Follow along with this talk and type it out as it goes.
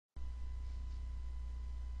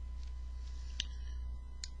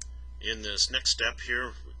In this next step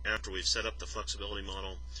here, after we've set up the flexibility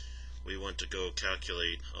model, we want to go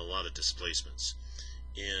calculate a lot of displacements.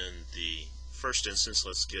 In the first instance,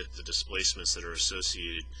 let's get the displacements that are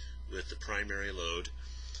associated with the primary load.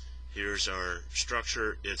 Here's our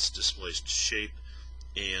structure, its displaced shape,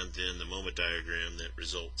 and then the moment diagram that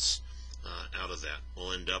results out of that.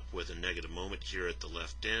 We'll end up with a negative moment here at the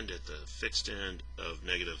left end, at the fixed end of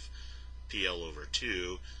negative PL over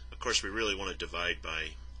 2. Of course, we really want to divide by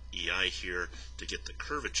EI here to get the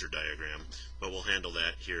curvature diagram, but we'll handle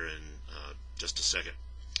that here in just a second.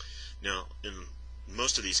 Now, in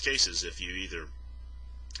most of these cases, if you either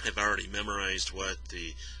have already memorized what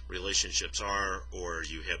the relationships are, or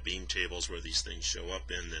you have beam tables where these things show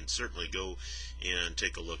up in, then certainly go and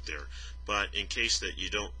take a look there. But in case that you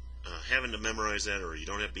don't happen to memorize that, or you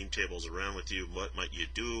don't have beam tables around with you, what might you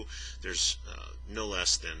do? There's no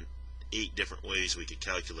less than 8 different ways we could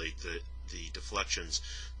calculate the deflections,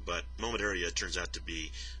 but moment area turns out to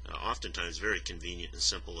be oftentimes very convenient and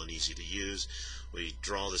simple and easy to use. We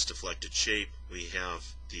draw this deflected shape. We have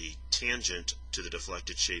the tangent to the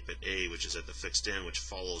deflected shape at A, which is at the fixed end, which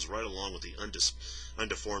follows right along with the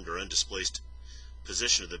undeformed or undisplaced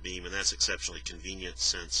position of the beam, and that's exceptionally convenient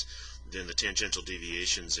since then the tangential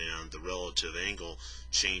deviations and the relative angle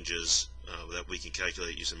changes that we can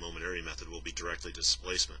calculate using the moment area method will be directly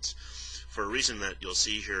displacements. For a reason that you'll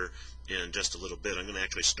see here in just a little bit, I'm going to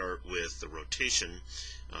actually start with the rotation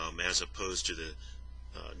as opposed to the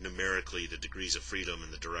numerically the degrees of freedom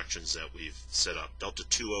and the directions that we've set up. Delta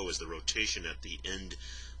 2O is the rotation at the end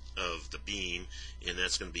of the beam, and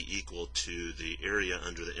that's going to be equal to the area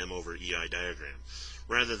under the M over EI diagram.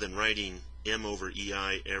 Rather than writing M over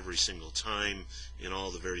EI every single time in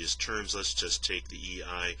all the various terms, let's just take the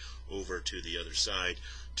EI over to the other side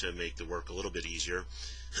to make the work a little bit easier.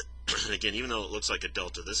 Again, even though it looks like a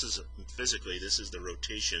delta, this is physically the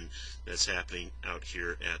rotation that's happening out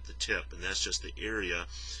here at the tip, and that's just the area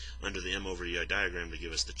under the M over EI diagram to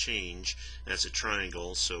give us the change. That's a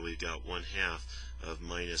triangle, so we've got 1/2 of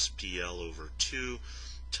minus PL over 2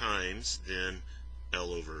 times then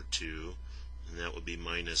L over 2, and that would be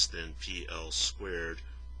minus then PL squared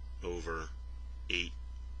over 8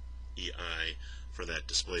 EI for that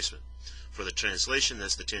displacement. For the translation,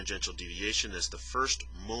 that's the tangential deviation. That's the first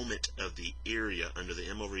moment of the area under the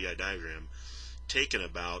M over EI diagram taken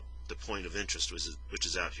about the point of interest, which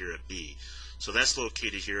is out here at B. So that's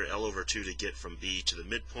located here, L over 2 to get from B to the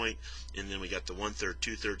midpoint, and then we got the 1/3,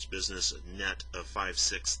 2/3 business net of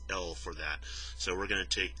 5/6 L for that. So we're going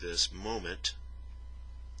to take this moment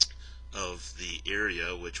of the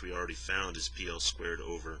area, which we already found is PL squared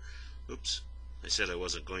over, oops, I said I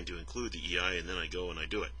wasn't going to include the EI, and then I go and I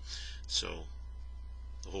do it. So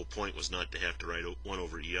the whole point was not to have to write 1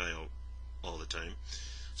 over EI all the time.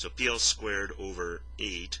 So PL squared over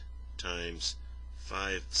 8 times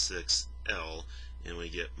 5/6 L, and we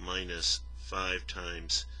get minus 5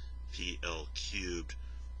 times PL cubed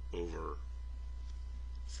over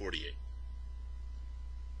 48.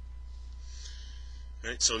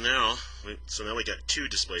 Right, so now we got 2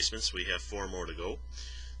 displacements. We have 4 more to go.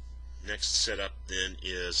 Next setup then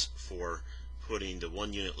is for putting the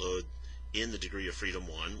 1 unit load in the degree of freedom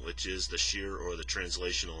 1, which is the shear or the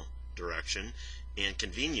translational direction. And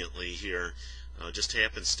conveniently here, just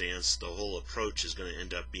happenstance, the whole approach is going to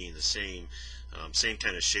end up being the same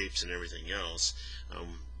kind of shapes and everything else.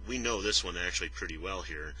 We know this one actually pretty well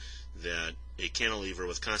here, that a cantilever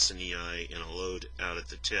with constant EI and a load out at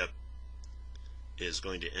the tip is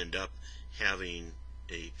going to end up having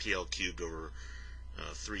a PL cubed over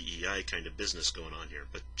 3 EI kind of business going on here.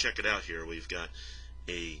 But check it out here. We've got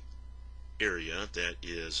a area that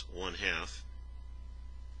is 1/2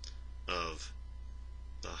 of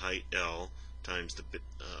the height L times the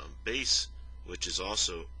base, which is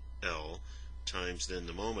also L, times then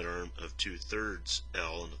the moment arm of 2/3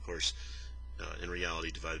 L, and of course in reality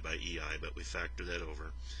divided by EI, but we factor that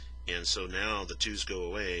over. And so now the 2's go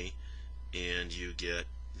away, and you get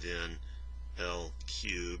then L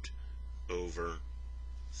cubed over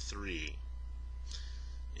 3.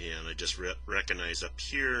 And I just recognize up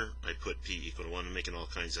here I put P equal to 1. I'm making all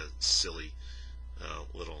kinds of silly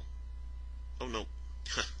little, oh no,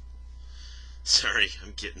 sorry,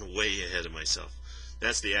 I'm getting way ahead of myself.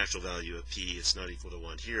 That's the actual value of P. It's not equal to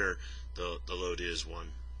 1 here. The load is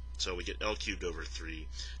 1. So we get L cubed over 3,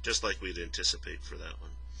 just like we'd anticipate for that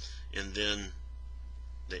one. And then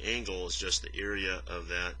the angle is just the area of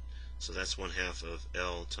that, so that's 1/2 of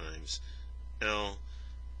L times L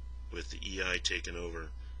with the EI taken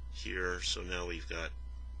over here. So now we've got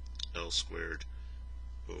L squared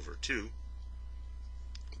over 2,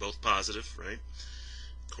 both positive, right?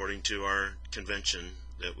 according to our convention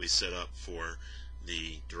that we set up for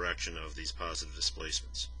the direction of these positive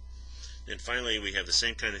displacements. And finally, we have the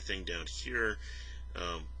same kind of thing down here.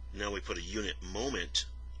 Now we put a unit moment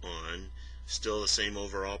on, still the same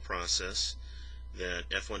overall process, that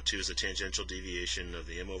F12 is a tangential deviation of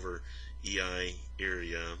the m over EI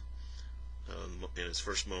area in its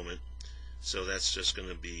first moment. So that's just going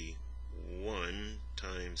to be 1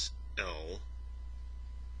 times L,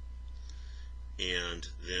 and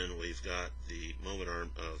then we've got the moment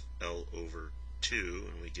arm of L over 2,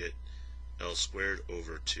 and we get L squared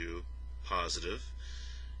over 2 positive.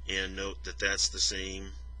 And note that that's the same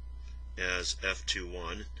as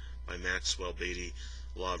F21 by Maxwell-Beatty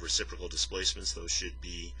law of reciprocal displacements. Those should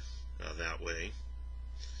be that way.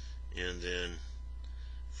 And then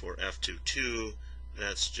for F22,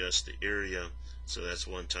 that's just the area, so that's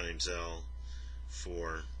 1 times L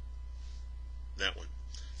for that one.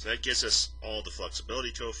 So that gives us all the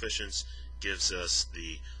flexibility coefficients, gives us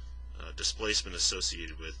the displacement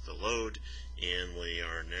associated with the load, and we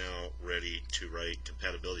are now ready to write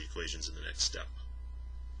compatibility equations in the next step.